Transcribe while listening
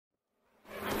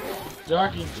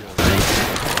Jockey.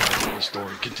 The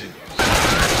story continues.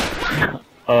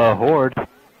 Horde. I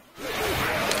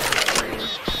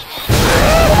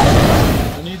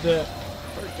need that.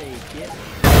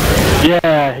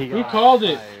 Yeah, Who called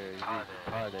it?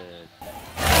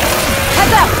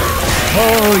 Heads up!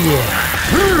 Oh yeah.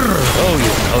 Oh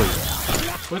yeah. Oh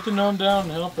yeah. Put the gnome down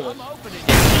and help us.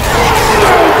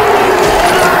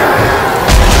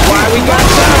 Why we got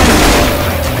some?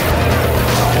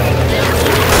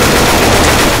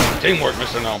 Teamwork,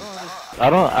 Mr. Gnome. I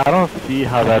don't see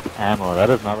how that's ammo. That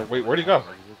is not like, Wait, where'd he go?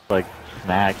 it's like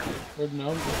snacks. Where'd the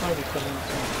gnome? It's probably standing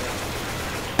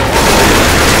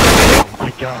Oh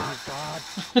my god.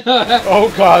 Oh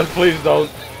god, please don't.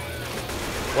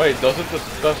 Wait, doesn't the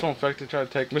special infected try to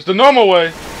take Mr. Gnome away?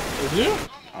 Is you?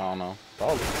 I don't know.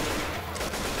 Probably.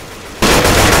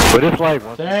 But it's like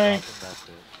once Thanks. it's that's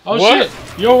it. Oh What?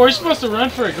 shit! Yo, we're supposed to run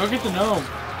for it. Go get the gnome.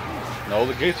 No,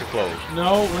 the gates are closed.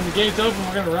 No, when the gate's open,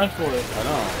 we're gonna run for it. I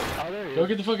know. Go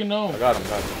get the fucking gnome. I got him,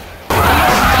 got him.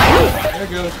 There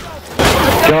it goes.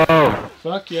 Go!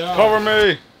 Fuck y'all. Cover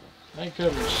me! I ain't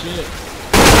covering shit.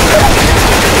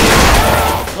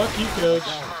 Fuck you, coach.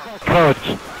 Coach!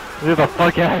 Get the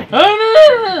fuck out!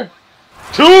 Hunter!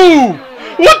 2!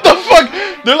 What the fuck?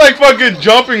 They're like fucking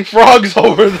jumping frogs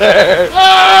over there.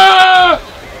 Ah!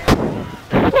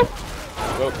 Go, go.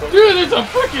 Dude, there's a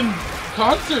fucking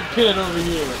concert pit over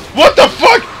here. What the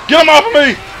fuck? Get him off of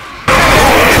me!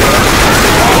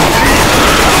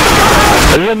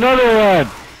 There's another one!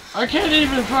 I can't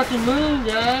even fucking move,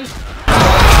 guys.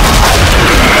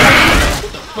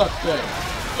 What the fuck that?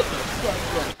 What the fuck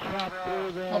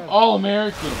that? I'm all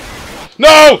American.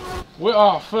 No!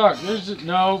 Oh fuck, there's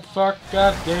no, fuck,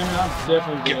 god damn it, I'm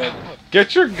definitely dead.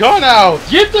 Get your gun out!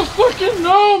 Get the fucking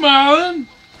gnome, Alan!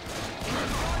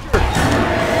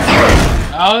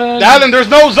 Alan! Alan, there's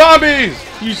no zombies!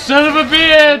 You son of a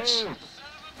bitch!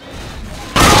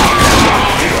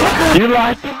 You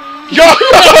like it? Go!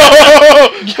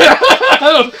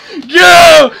 Go!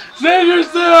 Go! Save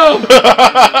yourself!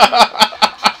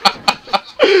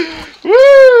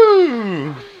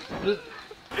 Woo!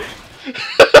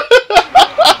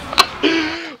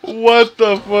 What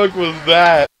the fuck was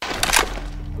that?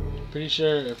 Pretty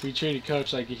sure if we treated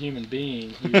Coach like a human being,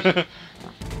 he would...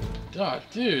 Oh,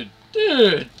 dude,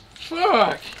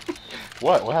 fuck!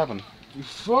 What? What happened? You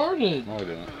farted. No, I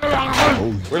didn't.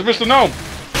 Where's Mr. Gnome?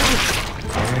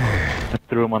 I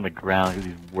threw him on the ground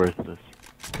because he's worthless.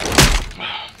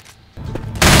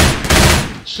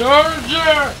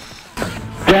 Charger!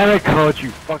 Damn it, Coach, you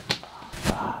fuck.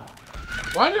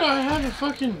 Why do I have a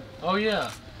fucking... Oh, yeah.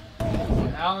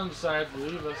 Alan decided to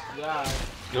leave us to die.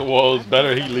 Well, it's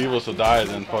better he leave us to die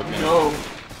than fucking No.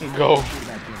 go.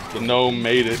 The gnome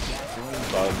made it.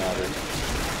 That's all that matters.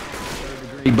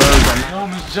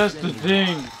 Gnome is just the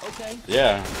thing.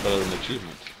 Yeah, better than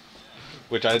achievement.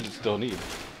 Which I still need.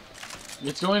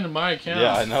 It's going to my account.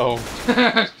 Yeah, I know.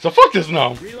 So fuck this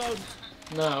gnome.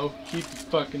 No, keep the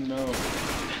fucking gnome.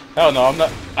 Hell no, I'm not.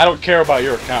 I don't care about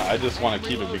your account. I just want to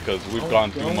keep it because we've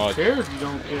gone through Don't much. care if you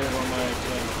don't care about my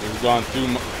account. We've gone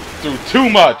through too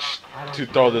much to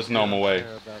throw this gnome away.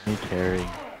 Me carrying.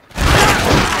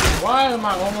 Why am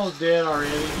I almost dead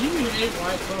already? You need 8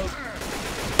 white folks.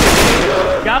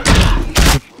 Got me.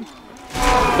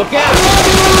 Look out!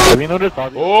 Have you noticed all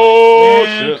these? Oh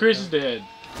And shit! Chris is dead.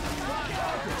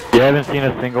 You haven't seen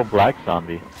a single black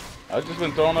zombie. I've just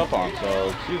been thrown up on, so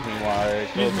excuse me why.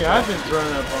 Excuse me, I've been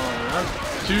thrown up on. I'm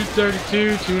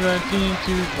 232, 219,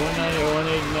 190,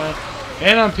 189.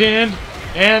 And I'm pinned.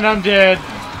 And I'm dead.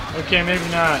 Okay, maybe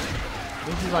not.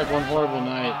 This is like one horrible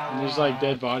night. And there's like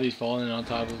dead bodies falling on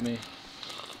top of me.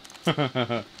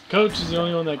 Coach is the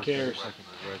only one that cares.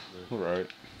 Right.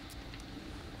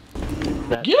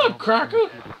 Get up, cracker!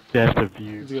 Death of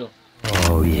you. Let's go.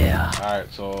 Oh yeah.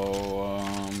 Alright, so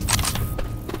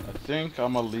I think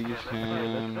I'm gonna leave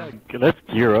him. Okay, let's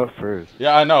gear up first.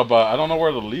 Yeah, I know, but I don't know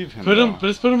where to leave him.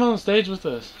 Let's put him on the stage with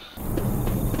us.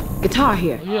 Guitar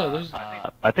here. Oh, yeah, there's...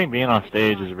 I think being on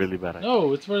stage is a really bad idea.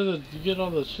 No, it's where you get all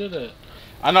the shit at.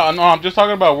 I know, I'm just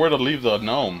talking about where to leave the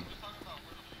gnome.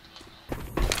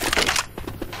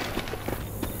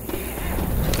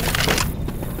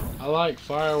 I like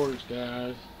fireworks,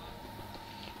 guys.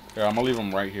 Here, I'm gonna leave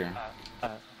him right here.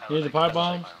 You need the pipe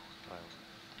bombs?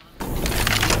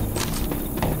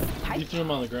 You threw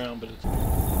them on the ground, but it's...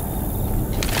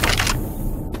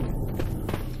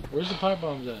 Where's the pipe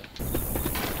bombs at?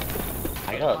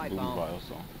 I got boom vials,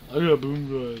 so. I got boom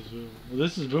vials. So. Well,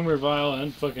 this is boomer vial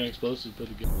and fucking explosive put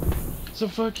together. So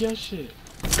fuck yeah shit.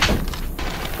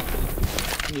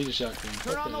 I need a shotgun.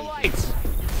 Turn on the lights.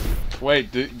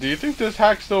 Wait, do you think this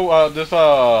hack still,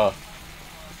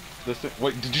 this thing.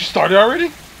 Wait, did you start it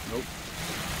already? Nope.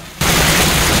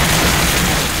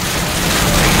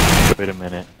 Wait a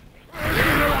minute.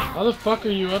 How the fuck are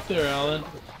you up there, Alan?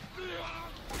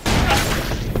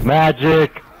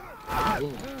 Magic!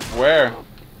 Where?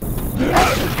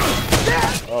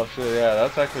 Oh shit, yeah,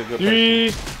 that's actually a good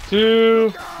 3, 2,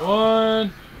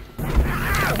 1.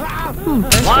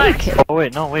 Oh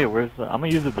wait, no, wait, where's the... I'm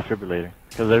gonna use the defibrillator.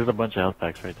 Because there's a bunch of health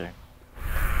packs right there.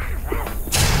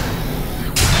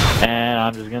 And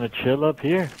I'm just gonna chill up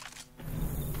here.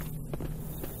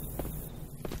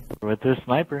 With this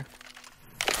sniper.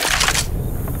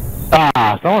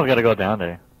 Ah, someone's gotta go down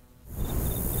there.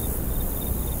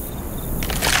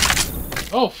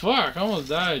 Oh fuck, I almost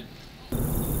died.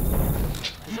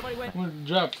 I'm gonna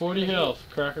drop 40 health,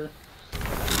 cracker.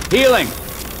 Healing!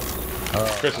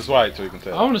 Chris is white, so you can I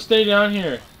tell. wanna stay down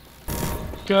here.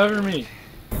 Cover me.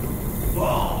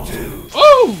 Oh!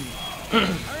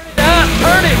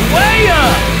 Turn it way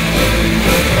up!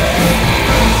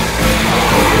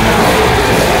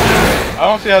 I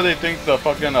don't see how they think the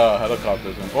fucking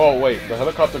helicopter's in. Oh wait, the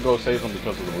helicopter goes save them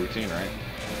because of the routine, right?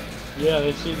 Yeah,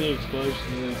 they see the explosion.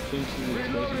 They think see the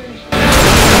explosion.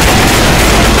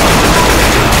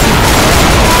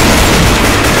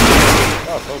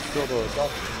 Oh, folks kill the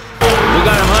helicopter. We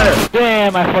got a hunter!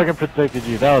 Damn, I fucking protected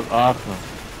you. That was awesome.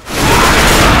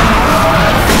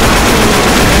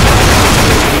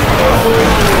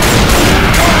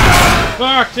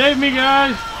 Fuck, save me,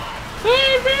 guys!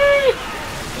 Save me!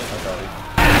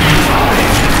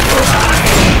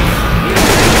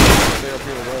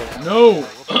 No!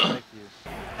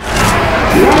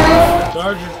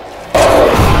 Sergeant.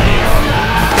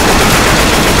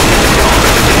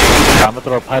 I'm gonna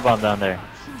throw a pipe bomb down there.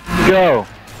 Go!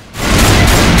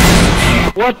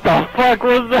 What the fuck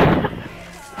was that?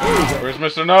 Where's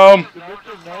Mr. Gnome?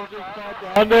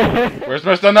 Down there. Where's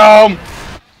Mr. Gnome?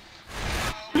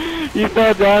 He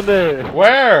fell down there.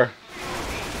 Where?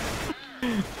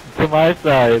 To my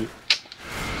side.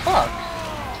 Fuck.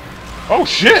 Oh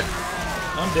shit!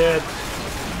 I'm dead.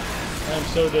 I'm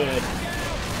so dead.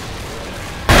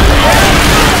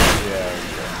 Yeah.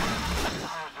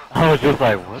 I was just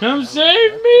like, what? Come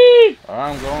save me!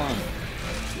 I'm going.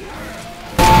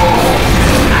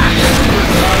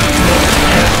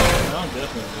 I'm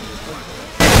definitely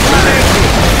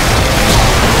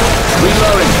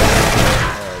Reloading!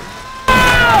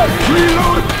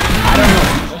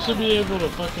 I should be able to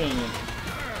fucking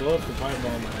blow up the pipe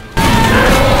bomb.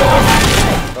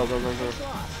 Go, go, go, go.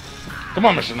 Come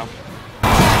on, Mr. Gnome. Is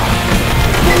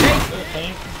that a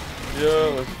tank?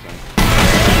 Yeah, let's go.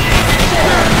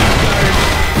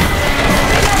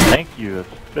 Thank you. The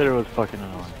spitter was fucking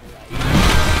annoying.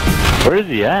 Where is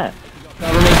he at?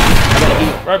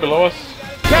 Right below us.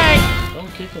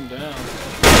 Don't kick him down.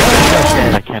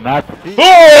 I cannot see.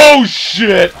 Oh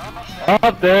shit!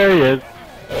 Oh, there he is.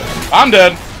 I'm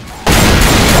dead.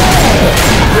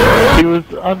 He was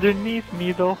underneath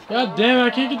me though. God damn it, I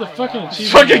can't get the fucking It's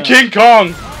achievement. fucking now. King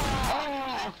Kong.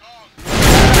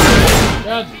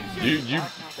 God.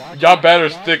 Y'all better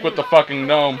stick with the fucking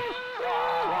gnome.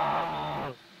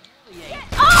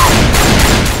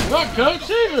 Fuck, Coach,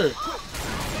 save her!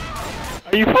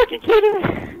 Are you fucking kidding me?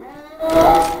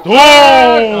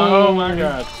 Oh my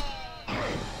god.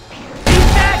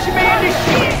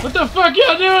 What the fuck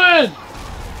y'all doing?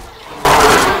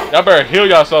 Y'all better heal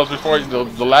yourselves before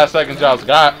the last second y'all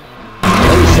got.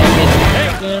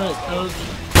 Damn it, Coach.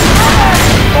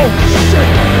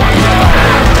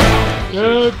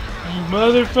 Coach, you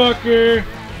motherfucker.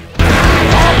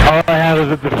 All I have is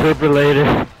a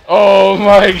defibrillator. Oh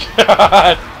my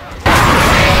god.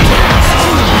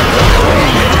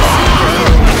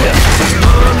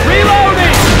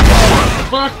 Reloading!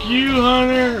 Fuck you,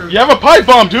 Hunter. You have a pipe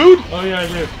bomb, dude. Oh yeah, I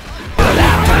do.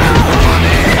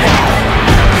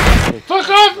 Fuck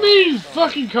off me, you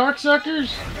fucking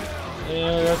cocksuckers.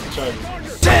 Yeah, that's a charger.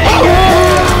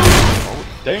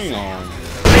 Damn.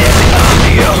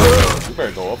 You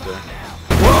better go up there.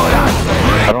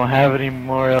 I don't have any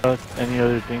more any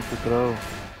other things to throw.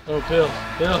 Oh, pills.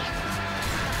 Pills.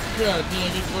 God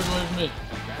damn, get the fuck away from me.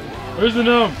 Where's the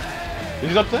gnome?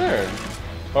 He's up there.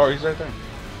 Oh, he's right there.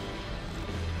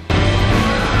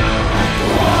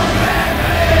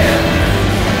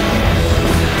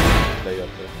 Stay up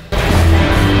there.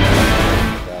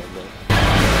 Gotta go.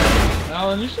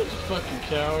 Alan, you're such a fucking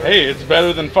coward. Hey, it's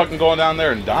better than fucking going down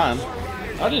there and dying.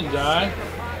 I didn't die.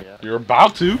 You're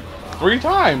about to. 3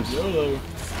 times. YOLO.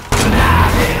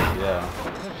 Yeah.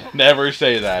 Never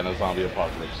say that in a zombie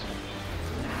apocalypse.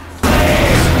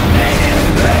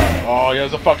 Oh, he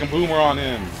has a fucking boomer on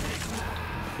him.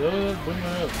 Go, bring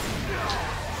her up.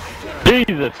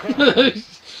 Jesus!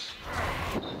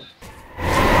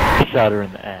 shot her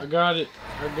in the I ass. got it.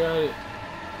 I got it.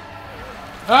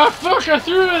 Ah, fuck! I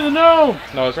threw it in the gnome!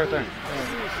 No, it's right there.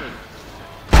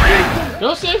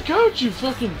 Go save coach, you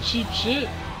fucking cheap shit.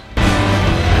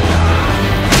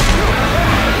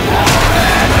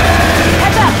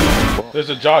 There's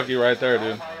a jockey right there,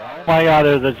 dude. Oh my god,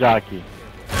 there's a jockey.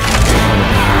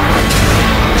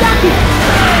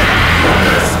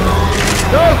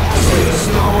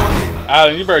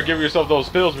 Alan, you better give yourself those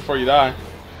pills before you die.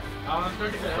 Let's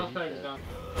go get the health packs down.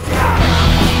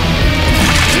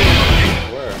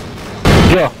 Where?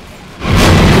 Yo.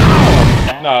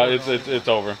 No, it's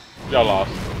over. Y'all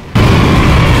lost.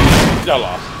 Y'all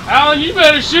lost. Alan, you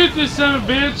better shoot this son of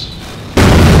a bitch.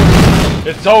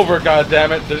 It's over,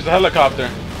 goddammit. There's a helicopter.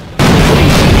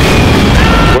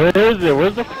 Where is it?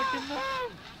 Where's the fucking...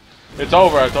 It's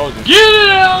over, I told you. Get it,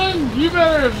 Alan! You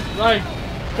better, like,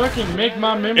 fucking make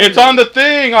my memory. It's on the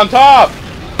thing, on top!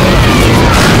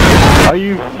 Are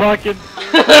you fucking...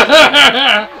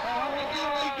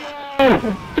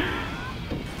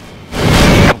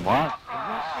 Come on.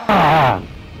 Ah.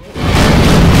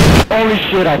 Holy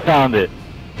shit, I found it.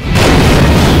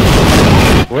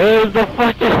 Where's the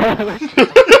fucking...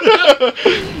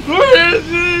 Where is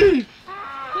he?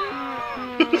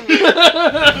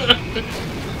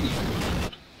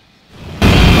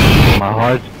 My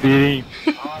heart's beating.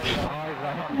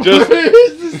 Just... Where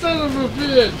is the son of a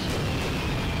bitch?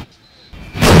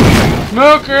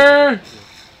 Smoker!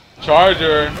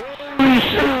 Charger.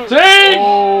 Take!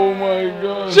 Oh my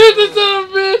god. Shoot the son of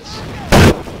a bitch!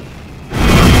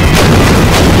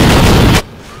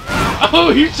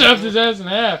 Oh, he chopped his ass in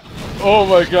half. Oh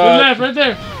my To the god. left, right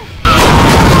there.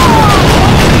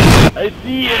 I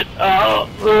see it. Oh.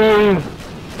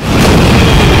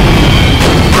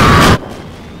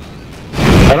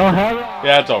 I don't have it.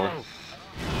 Yeah, it's over.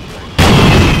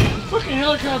 Fucking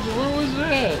helicopter, where was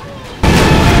that?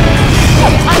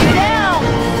 I'm down!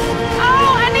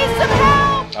 Oh, I need some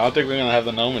help! I don't think we're gonna have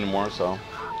the gnome anymore, so.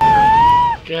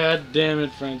 God damn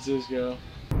it, Francisco.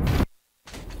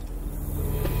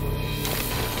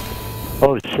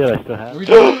 Holy shit, I still have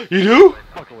it. You do?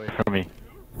 Fuck away from me.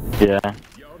 Yeah.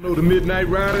 Y'all know the Midnight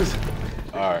Riders?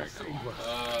 Alright,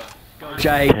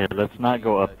 Jay. Okay, let's not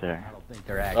go up there.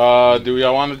 cool. Do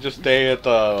y'all want to just stay at the,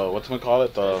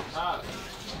 whatchamacallit, the...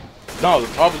 No,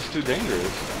 the top is too dangerous.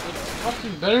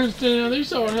 Fucking better than standing down there. You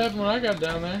saw what happened when I got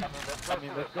down there. I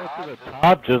mean, let's go to the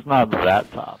top, just not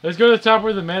that top. Let's go to the top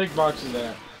where the medic box is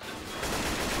at.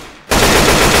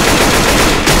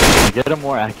 Get a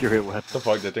more accurate weapon. What the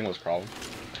fuck, that thing was crawling.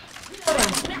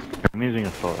 I'm using a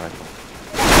assault rifle.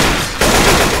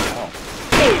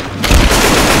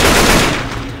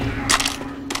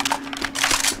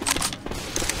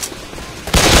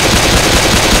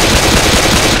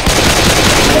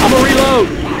 I'm gonna reload.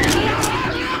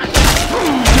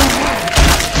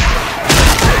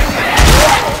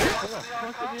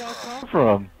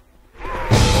 From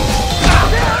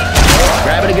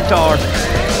Grabbing a guitar.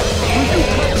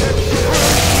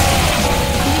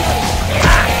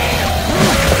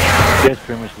 you guys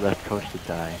pretty much left coach to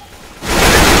die.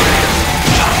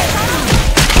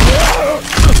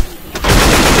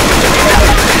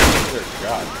 Dear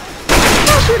God.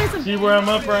 See where I'm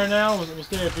up right now? We'll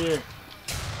stay up here.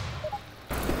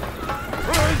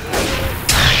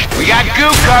 We got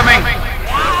goop coming.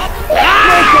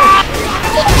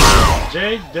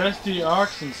 Jake, Dusty,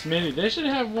 Ox, and Smitty. They should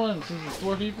have one since it's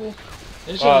 4 people.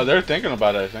 They should. They're thinking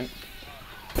about it, I think.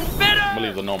 I'm gonna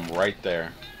leave the gnome right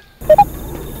there.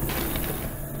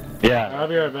 Yeah. I'll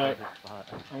be right back.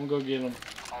 I'm gonna go get him.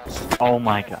 Oh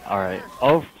my god. Alright.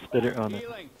 Oh, spitter on it.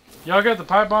 Y'all got the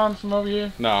pipe bombs from over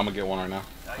here? No, I'm gonna get one right now.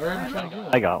 Hurry up and try and get I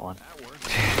one. got one.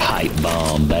 Pipe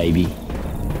bomb, baby.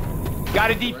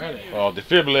 Got a deep. We're at it. Oh,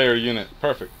 defibrillator unit.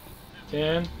 Perfect.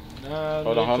 10, 9,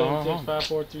 Hold on, 8, hold on, 7, hold 6, on. 5,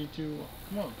 4, 3, 2, 1.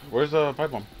 Come on. Where's the pipe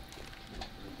bomb?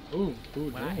 Ooh,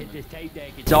 damn.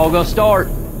 It's all gonna start.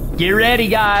 Get ready,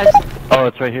 guys. Oh,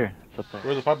 it's right here. It's up there.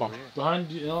 Where's the pipe bomb? Behind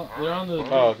you, no, they're on the.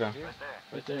 Oh, okay.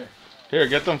 Right there. Here,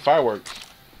 get them fireworks.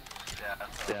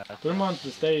 Yeah. Put them on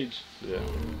the stage. Yeah.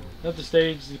 Not the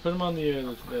stage, you put them on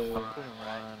the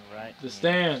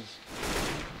stands.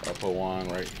 I'll put one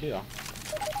right here.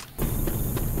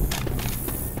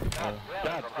 God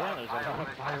damn, there's a lot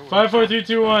of fireworks. 5, 4, 3,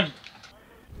 2, 1.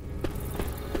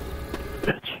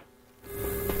 Bitch.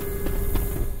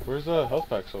 Where's the health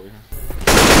packs over here?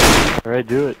 Alright,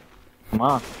 do it. Come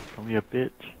on. Don't be a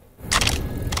bitch.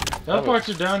 Health box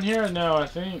are down here now, I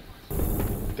think.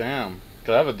 Damn.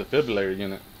 Cause I have a defibrillator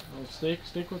unit. Oh, stick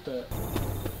with that.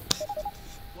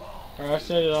 Alright, I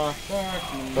set it off.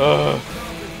 Fuck me.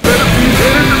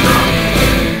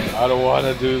 I don't want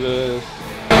to do this.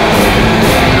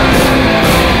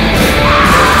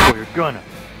 you're gonna.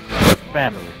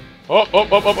 Family. Oh, oh,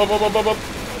 oh, oh, oh, oh, oh, oh, oh.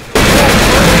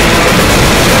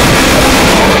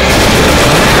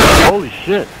 Holy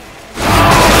shit.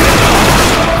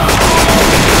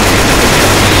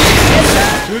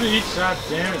 Two to each side,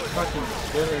 damn it, fucking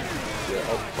spitter.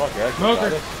 Yeah, oh, fuck, yeah. Smoker.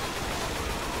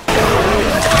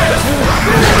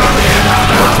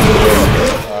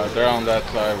 They're on that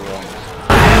side, we're on this.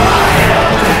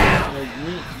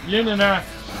 Yin and I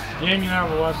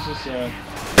will watch this side.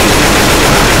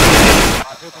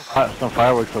 Some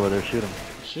fireworks over there, shoot them.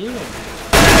 Shoot him.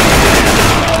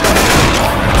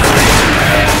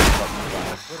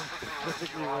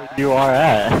 You are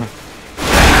at.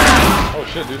 Oh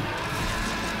shit, dude.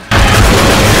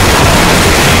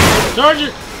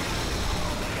 Charger!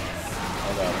 I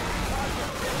got it.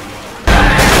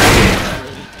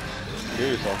 Kill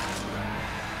yourself.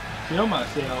 Kill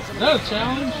myself. Is that a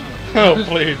challenge? Oh,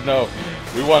 please, no.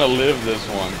 We want to live this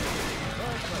one.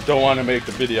 Don't want to make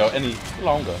the video any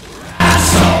longer.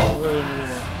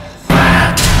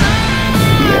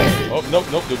 Oh, nope,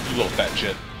 nope, you little fat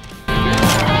shit.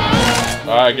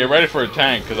 Alright, get ready for a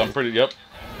tank, because I'm pretty, yep.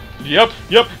 Yep,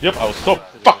 I was so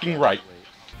fucking right.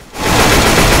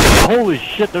 Holy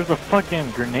shit, there's a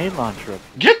fucking grenade launcher up.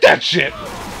 Get that shit! Oh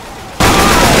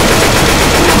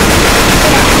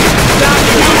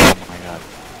my god.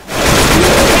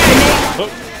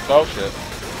 Oh shit.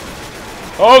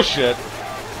 Oh shit.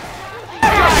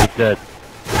 He's dead.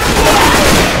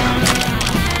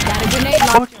 Got a grenade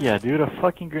launcher. Fuck yeah, dude, a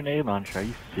fucking grenade launcher. Are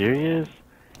you serious?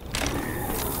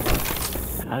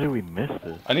 How did we miss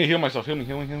this? I need to heal myself. Heal me.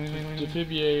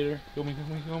 Defibrillator. Heal me.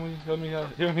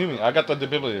 Heal me. I got the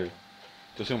defibrillator.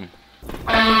 Just heal me.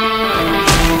 I'm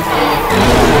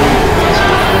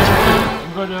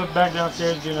going to back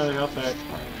downstairs and do another health pack.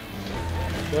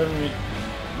 Cover me.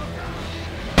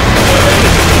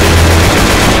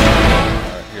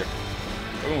 Alright, here.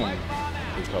 Boom.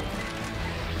 Good cover.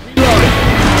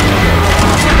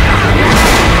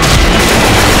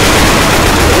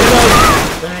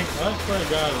 Thank. I swear to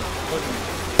God, it's fucking.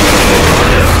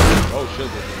 Oh shit,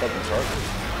 there's a fucking charger.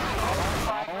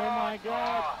 Oh my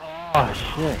god. Oh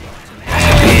shit.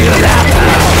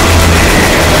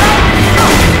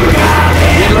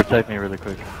 Protect me really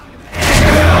quick.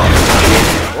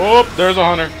 Oh, there's a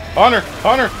hunter. Hunter! Oh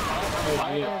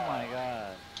my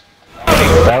god.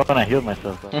 That one I healed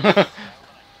myself though. I'm gonna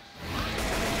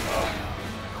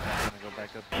go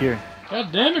back up here.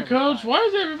 God damn it, Coach. Why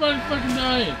is everybody fucking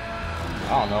dying? I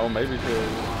don't know, maybe because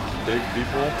big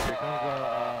people.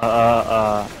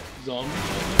 Zombies.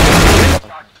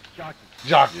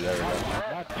 Jockey, there we go.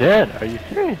 Dead? Are you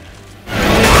serious?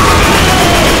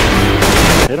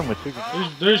 Hit him with two.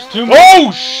 There's too much.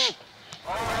 Oh sh!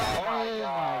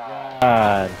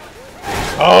 God.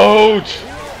 Ouch!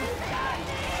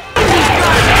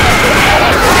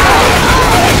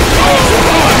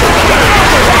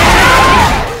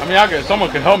 I mean, someone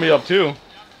can help me up too.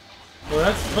 Well,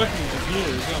 that's fucking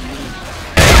computer. It's not me.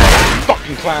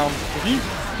 Fucking clown. If you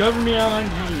cover me out, I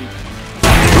can heal you.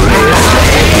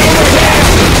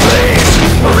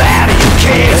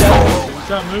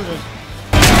 Stop moving.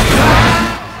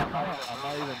 I'm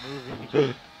not even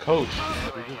moving. Coach,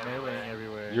 We're just meleeing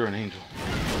everywhere. you're an angel.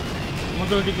 I'm gonna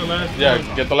go get the last Yeah,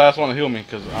 one. get the last one to heal me,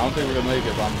 because I don't think we're gonna make it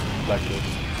if I'm like this.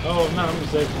 Oh, no, I'm gonna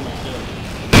save for myself.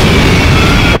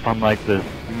 If I'm like this,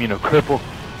 you mean a cripple?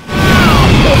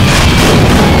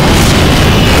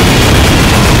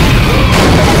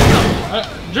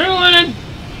 Adrenaline!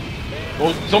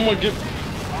 Well, someone get...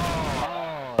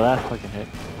 Oh, that fucking hit.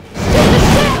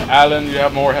 Alan, you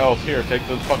have more health. Here, take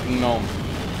the fucking gnome.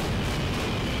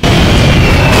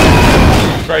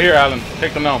 It's right here, Alan.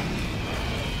 Take the gnome.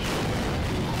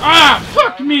 Ah!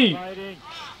 Fuck me!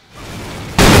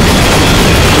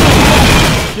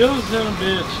 Kill this son of a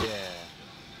bitch.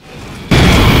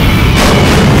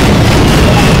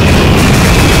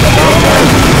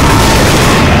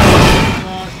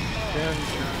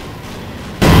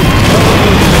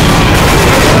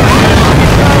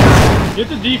 Get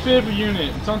the defib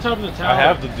unit. It's on top of the tower. I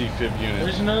have the defib unit.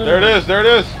 There's another There it one. is. There it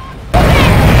is.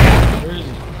 Where is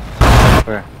it?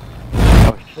 Where?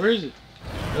 Where is it?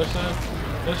 Left side.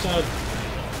 Left side.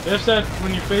 Left side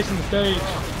when you're facing the stage.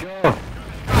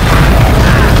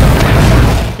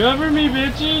 Cover me,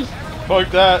 bitches! Fuck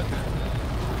that.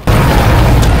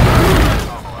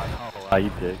 Ah, you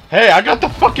dick. Hey, I got the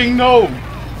fucking gnome.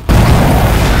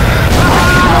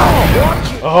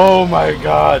 Oh my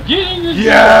god. Get in this.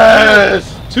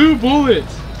 Yes! 2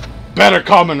 bullets. Better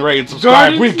comment, rate, and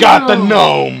subscribe. Guardians We got the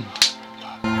gnome.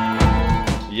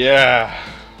 gnome. Yeah.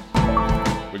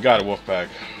 We got a wolf pack.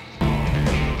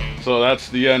 So that's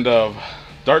the end of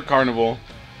Dark Carnival.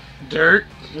 Dirt.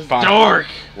 It's Fine. dark.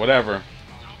 Whatever.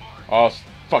 All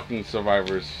fucking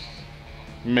survivors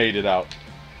made it out.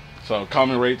 So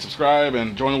comment, rate, subscribe,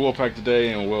 and join the Wolfpack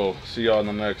today, and we'll see y'all in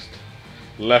the next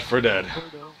Left 4 Dead.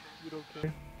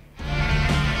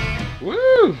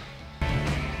 Woo!